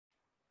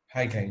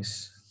Hi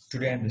guys,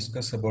 today I'm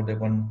discuss about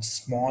one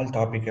small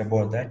topic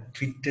about the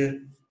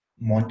Twitter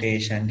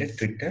montage and the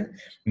Twitter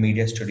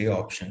Media Studio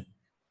option.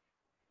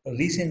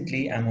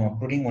 Recently, I'm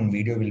uploading one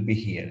video will be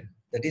here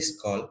that is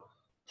called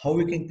how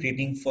we can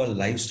creating for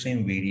live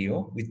stream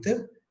video with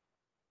the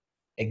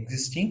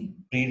existing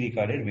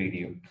pre-recorded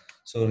video.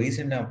 So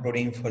recently I'm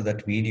uploading for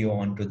that video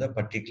onto the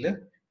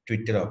particular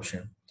Twitter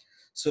option.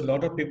 So a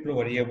lot of people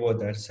worry about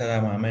that, sir,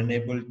 I'm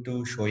unable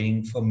to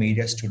showing for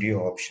Media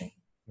Studio option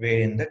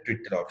where in the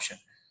Twitter option.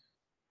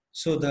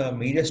 So the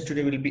media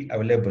studio will be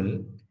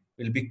available,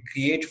 will be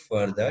create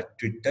for the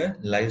Twitter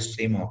live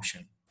stream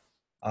option,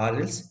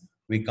 or else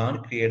we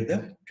can't create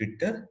the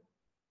Twitter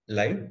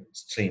live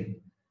stream.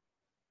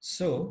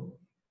 So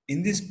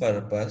in this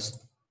purpose,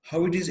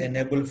 how it is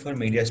enabled for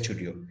media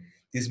studio?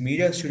 This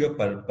media studio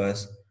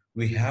purpose,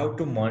 we have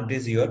to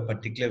monetize your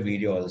particular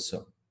video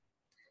also.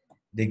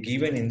 The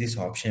given in this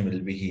option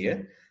will be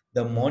here.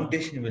 The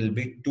monetization will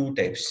be two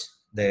types.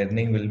 The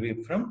earning will be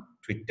from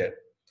Twitter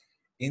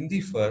in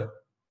the for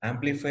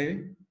amplify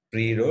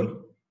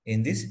pre-roll,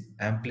 in this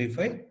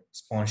amplify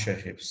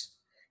sponsorships.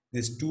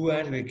 These two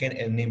ads we can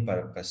earn in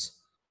purpose.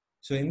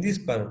 So in this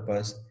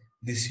purpose,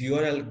 this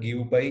URL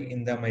give by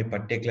in the my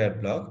particular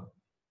blog,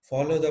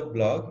 follow the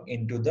blog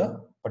into the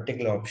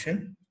particular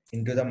option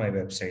into the my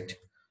website.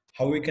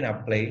 How we can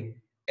apply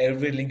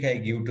every link I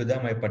give to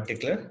the my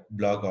particular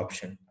blog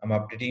option. I'm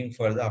updating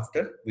for the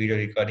after video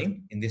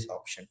recording in this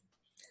option.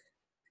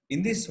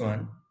 In this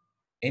one,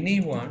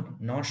 anyone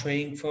not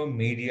showing for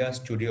media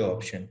studio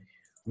option,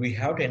 we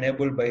have to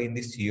enable by in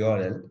this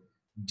URL.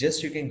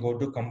 Just you can go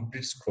to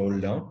complete scroll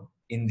down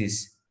in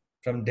this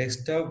from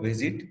desktop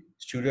visit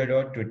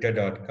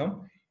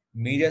studio.twitter.com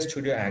media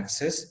studio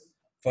access.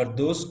 For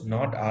those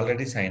not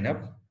already sign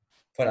up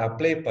for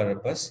apply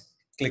purpose,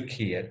 click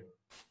here.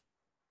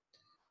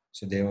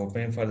 So they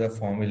open for the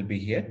form will be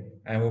here.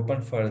 I am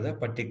open for the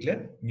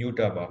particular new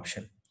tab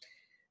option.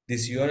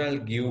 This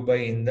URL give by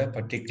in the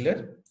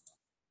particular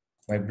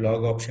my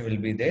blog option will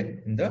be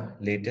there in the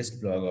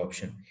latest blog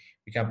option.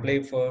 We can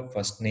apply for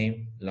first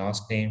name,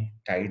 last name,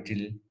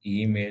 title,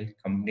 email,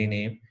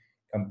 company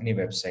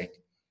website.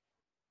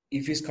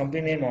 If his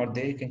company name not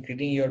there, you can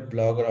create your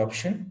blogger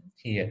option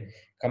here.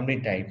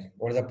 Company type,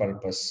 what is the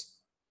purpose,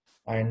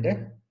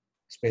 and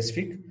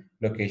specific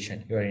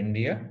location. You are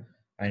India,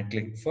 and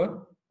click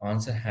for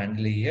answer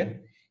handle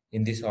here.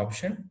 In this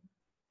option,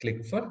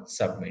 click for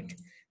submit.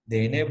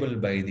 They enable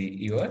by the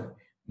your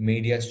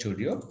media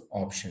studio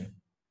option.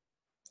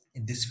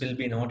 This will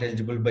be not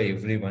eligible by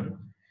everyone.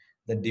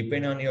 That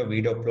depend on your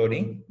video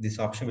uploading, this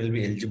option will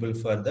be eligible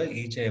for the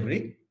each and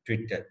every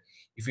Twitter.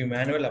 If you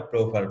manual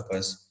upload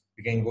purpose,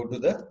 you can go to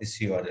the this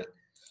URL.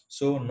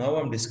 So now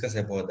I'm discuss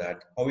about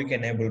that how we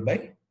can enable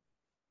by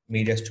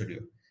Media Studio.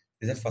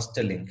 This is the first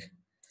link.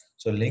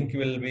 So link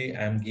will be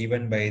I'm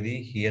given by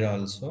the here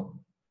also.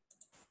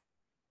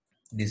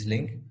 This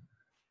link,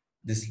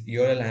 this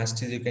URL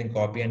as is you can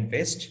copy and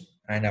paste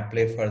and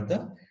apply for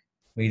the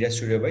Media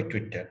Studio by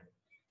Twitter.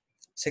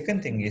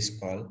 Second thing is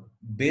called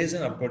based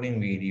on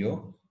uploading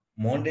video,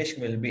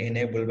 monetization will be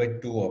enabled by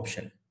two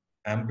options,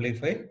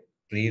 amplify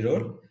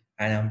pre-roll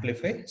and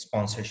amplify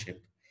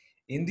sponsorship.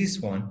 In this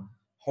one,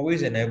 how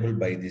is enabled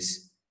by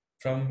this?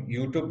 From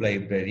YouTube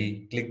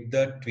library, click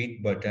the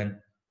tweet button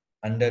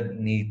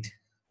underneath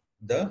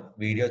the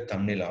video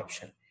thumbnail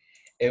option.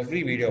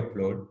 Every video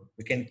upload,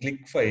 we can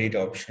click for edit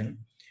option.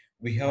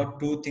 We have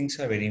two things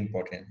are very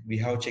important. We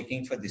have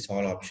checking for this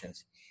all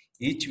options.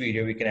 Each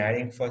video we can add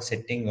in for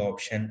setting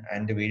option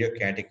and the video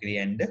category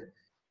and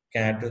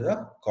can add to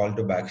the call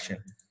to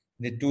action.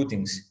 The two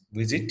things,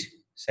 visit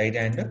site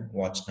and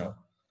watch now.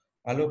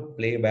 Allow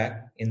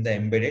playback in the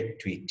embedded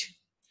tweet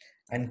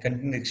and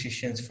content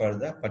restrictions for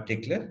the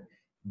particular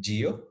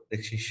geo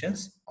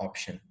restrictions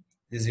option.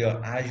 This is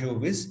your as you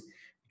wish.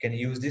 You can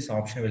use this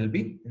option will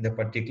be in the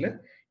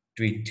particular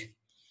tweet.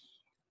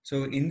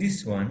 So in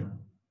this one,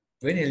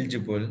 when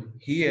eligible,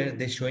 here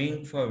they're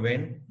showing for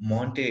when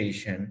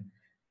monetization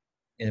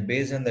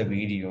based on the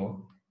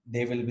video,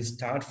 they will be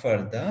start for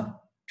the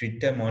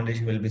Twitter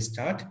monetization will be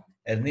start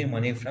earning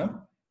money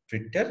from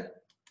Twitter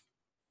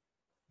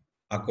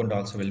account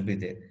also will be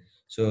there.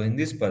 So in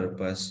this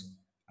purpose,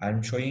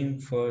 I'm showing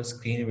for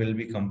screen will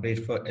be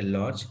complete for a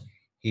large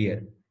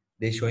here.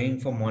 They showing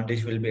for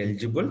montage will be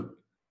eligible.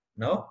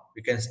 Now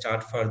we can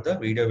start for the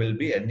video will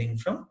be earning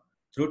from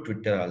through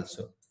Twitter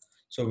also.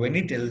 So when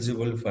it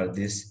eligible for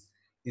this,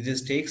 it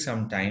just takes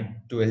some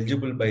time to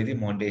eligible by the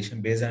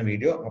monetization based on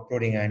video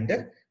uploading and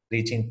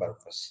reaching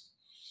purpose.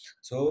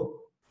 So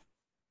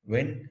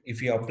when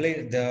if you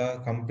apply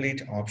the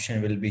complete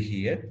option will be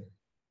here.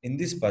 In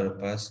this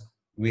purpose,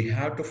 we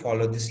have to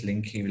follow this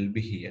link. He will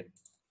be here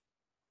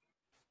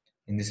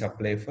in this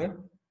apply for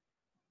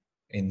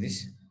in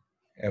this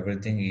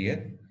everything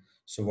here.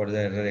 So what is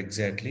the error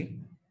exactly?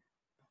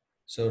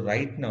 So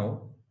right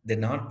now they're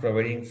not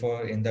providing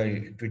for in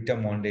the Twitter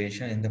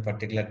monetization in the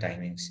particular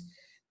timings.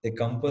 They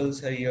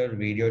compulsory your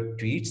video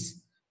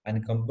tweets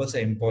and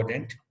compulsory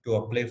important to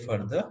apply for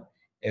the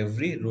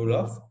every rule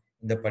of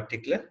the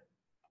particular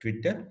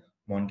Twitter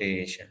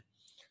monetization.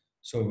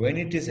 So when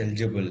it is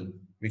eligible,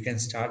 we can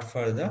start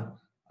for the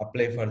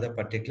apply for the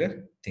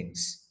particular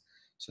things.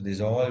 So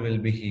this all will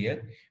be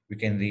here. We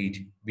can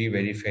read, be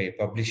verified,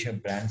 publish a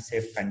brand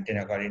safe content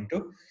according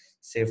to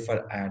safe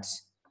for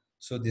ads.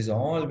 So this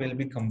all will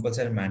be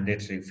compulsory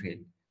mandatory field.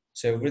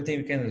 So everything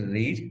we can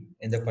read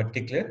in the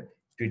particular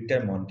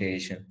Twitter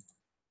monetization.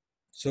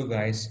 So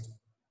guys,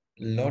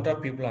 lot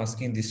of people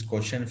asking this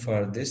question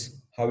for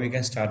this, how we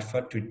can start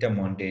for Twitter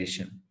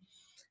monetization.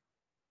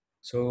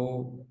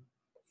 So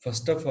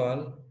first of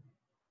all,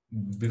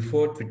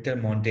 before Twitter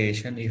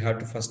monetization, you have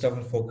to first of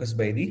all focus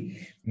by the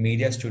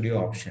media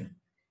studio option.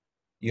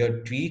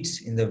 Your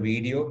tweets in the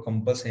video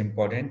compulsory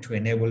important to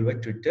enable by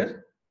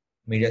Twitter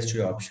media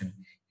studio option.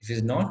 If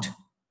it's not,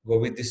 go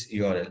with this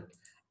URL.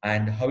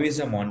 And how is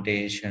the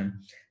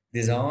monetization?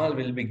 This all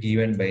will be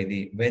given by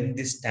the when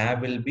this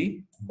tab will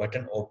be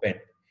button open,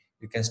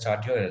 you can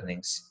start your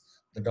earnings.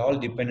 That all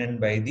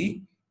dependent by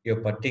the your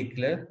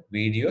particular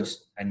videos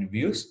and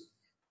views,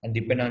 and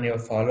depend on your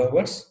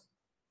followers,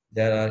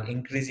 there are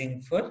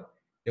increasing for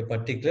your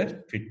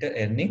particular Twitter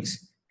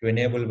earnings to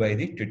enable by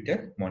the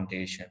Twitter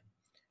monetization.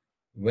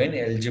 When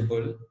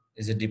eligible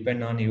is a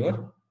depend on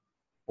your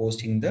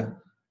posting the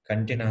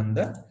content on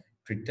the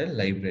Twitter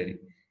library.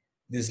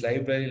 This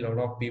library, a lot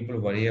of people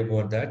worry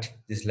about that.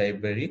 This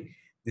library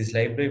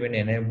when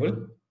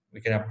enabled,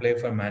 we can apply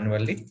for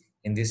manually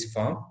in this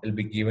form will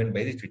be given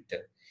by the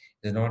Twitter.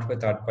 It is not for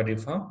third party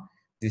form.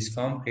 This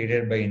form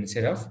created by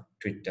inside of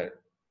Twitter.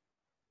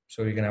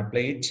 So we can apply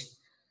it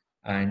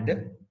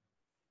and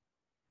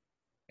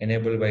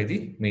enabled by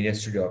the media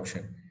studio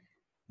option.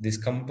 This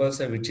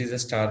compulsory, which is a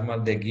star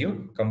mark they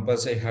give,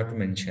 compulsory you have to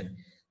mention.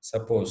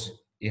 Suppose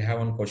you have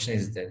one question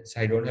is there,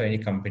 so I don't have any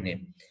company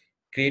name.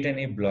 Create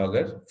any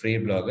blogger, free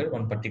blogger,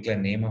 one particular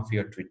name of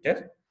your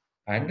Twitter,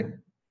 and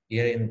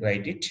here in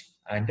write it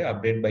and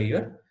update by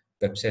your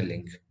website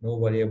link. No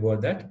worry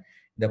about that.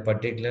 The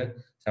particular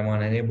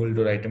someone unable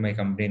to write my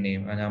company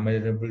name and I'm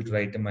unable to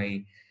write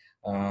my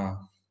uh,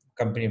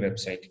 company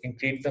website. You can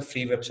create the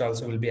free website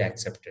also will be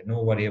accepted.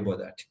 No worry about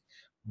that.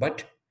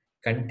 But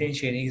content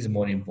sharing is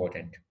more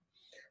important.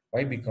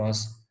 Why?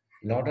 Because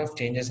a lot of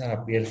changes are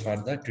appeared for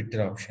the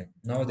Twitter option.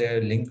 Now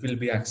their link will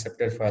be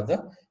accepted for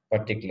the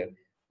particular.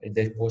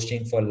 They're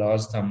posting for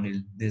large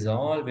thumbnail. This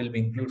all will be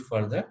included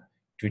for the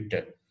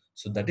Twitter.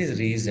 So that is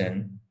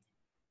reason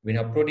when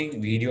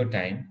uploading video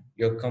time,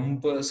 you're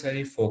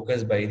compulsory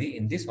focus by the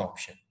in this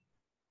option.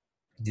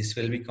 This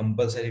will be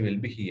compulsory will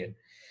be here.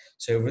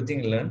 So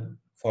everything learn,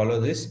 follow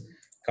this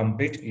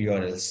complete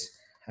URLs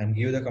and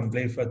give the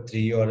complete for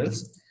 3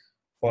 URLs,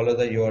 follow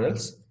the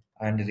URLs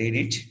and read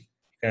it, you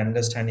can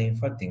understanding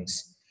for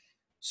things.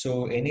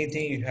 So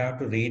anything you have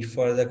to read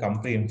for the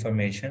complete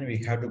information, we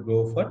have to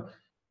go for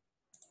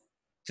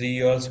 3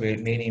 URLs very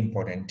main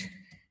important.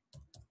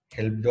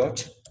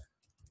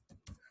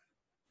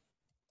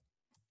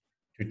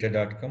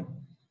 help.twitter.com,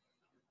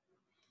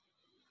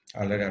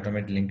 already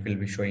automatic link will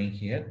be showing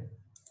here,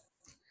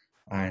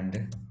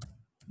 and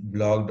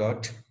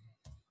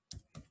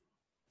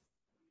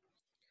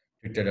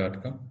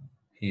blog.twitter.com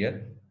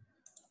here.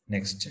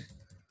 Next,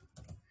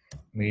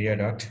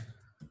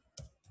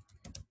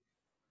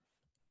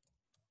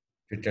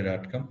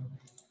 media.twitter.com.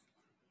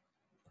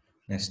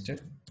 Next,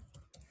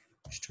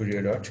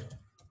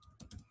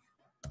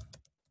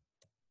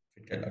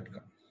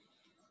 studio.twitter.com.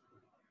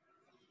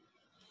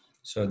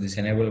 So this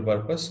enable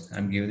purpose,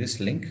 I'm give this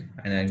link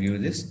and I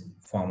give this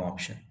form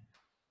option.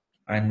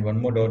 And one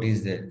more dot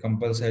is there,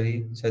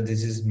 compulsory. So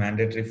this is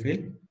mandatory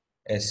field.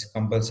 Yes,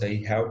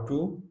 compulsory. Have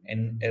to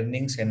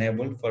earnings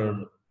enable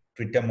for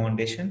Twitter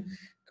monetization.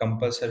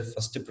 Compulsory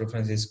first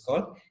preference is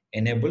called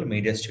enable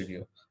media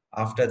studio.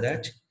 After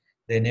that,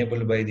 they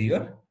enable by the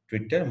your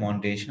Twitter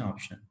monetization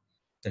option.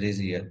 That is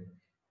here.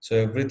 So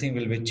everything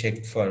will be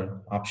checked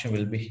for option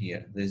will be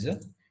here. There is a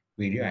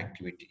video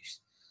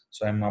activities.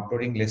 So I'm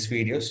uploading less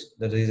videos.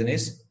 The reason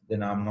is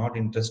then I'm not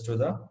interested to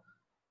the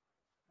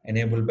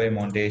enabled by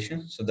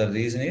monetization. So the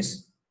reason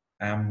is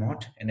I am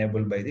not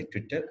enabled by the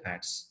Twitter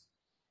ads.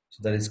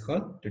 So that is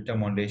called Twitter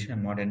monetization.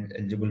 I'm not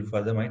eligible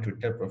for my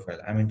Twitter profile.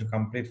 I'm into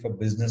complete for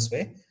business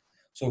way.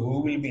 So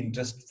who will be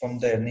interested from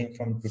the earning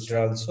from Twitter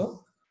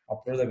also?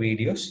 Upload the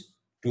videos,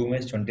 2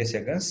 minutes 20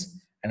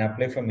 seconds, and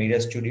apply for Media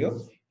Studio.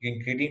 You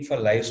can create it for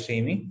live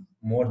streaming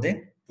more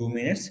than 2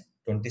 minutes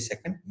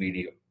 20-second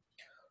video.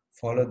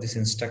 Follow these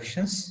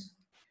instructions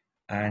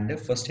and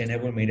first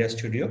enable media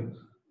studio.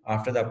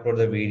 After the upload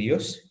the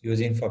videos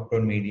using for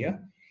upload media,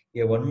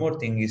 here one more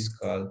thing is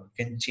called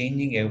can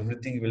changing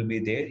everything will be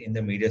there in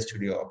the media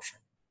studio option,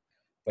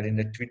 but in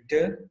the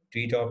Twitter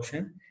tweet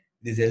option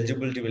this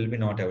eligibility will be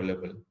not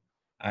available,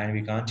 and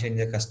we can't change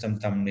the custom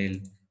thumbnail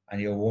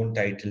and your own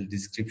title,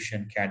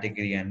 description,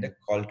 category, and the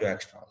call to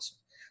action also.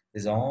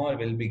 This all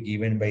will be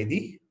given by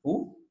the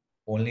who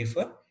only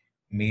for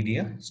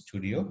media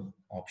studio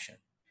option.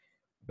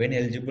 When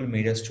eligible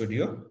media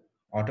studio,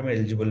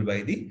 automatically eligible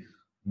by the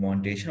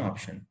monetization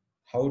option.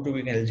 How do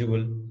we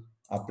eligible?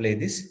 Apply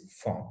this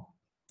form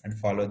and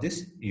follow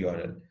this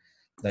URL.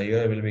 The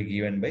URL will be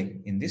given by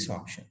in this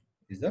option.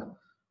 Is the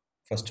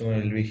First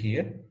one will be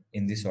here.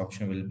 In this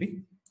option will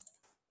be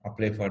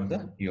apply for the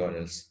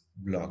URLs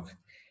blog.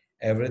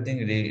 Everything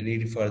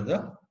read for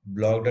the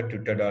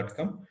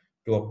blog.twitter.com.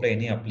 To apply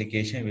any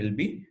application will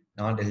be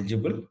not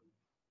eligible.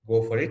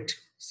 Go for it,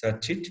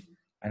 search it,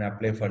 and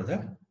apply for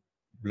the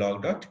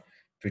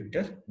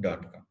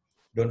blog.twitter.com.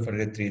 Don't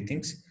forget three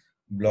things: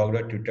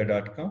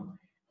 blog.twitter.com,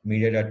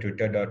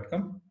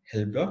 media.twitter.com,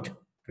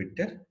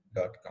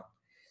 help.twitter.com.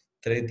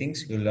 Three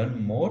things you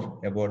learn more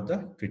about the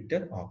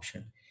Twitter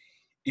option.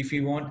 If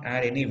you want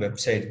add any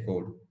website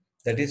code,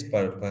 that is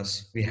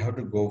purpose, we have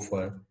to go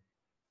for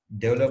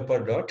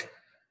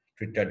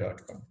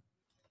developer.twitter.com.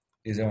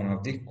 Is one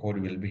of the code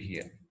will be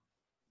here.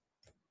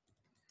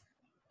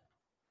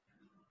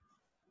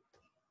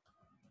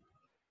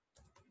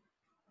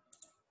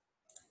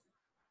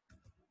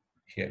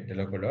 Here,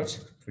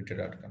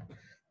 developer.twitter.com.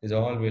 This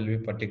all will be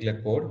particular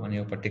code on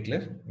your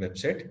particular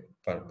website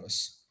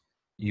purpose.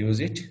 Use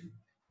it,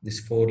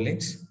 these four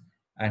links,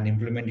 and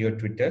implement your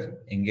Twitter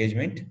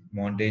engagement,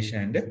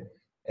 monetization, and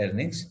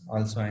earnings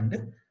also,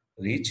 and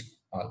reach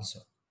also.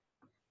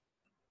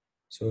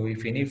 So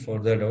if any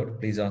further doubt,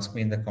 please ask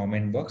me in the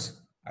comment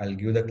box. I'll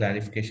give the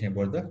clarification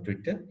about the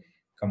Twitter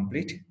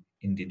complete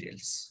in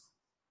details.